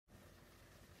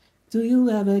Do you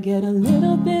ever get a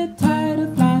little bit tired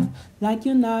of life? Like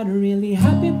you're not really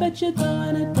happy but you don't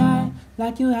wanna die.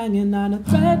 Like you're hanging on a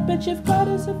thread but you've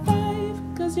gotta survive,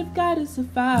 'cause you've gotta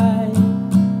survive.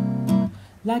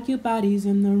 Like your body's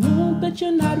in the room but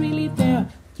you're not really there.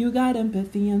 You got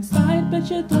empathy inside but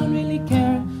you don't really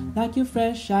care. Like you're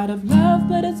fresh out of love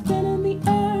but it's been in the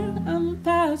air and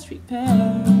past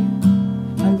repair.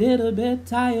 A little bit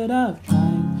tired of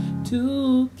trying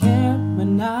to care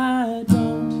when I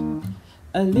don't.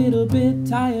 A little bit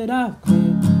tired of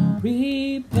quick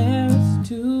repairs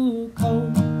to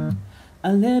cope.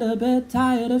 A little bit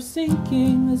tired of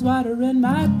sinking. There's water in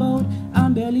my boat.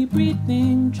 I'm barely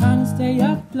breathing, trying to stay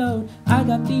afloat. I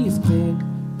got these quick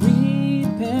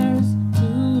repairs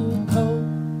to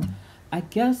cope. I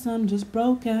guess I'm just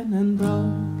broken and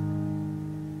broke.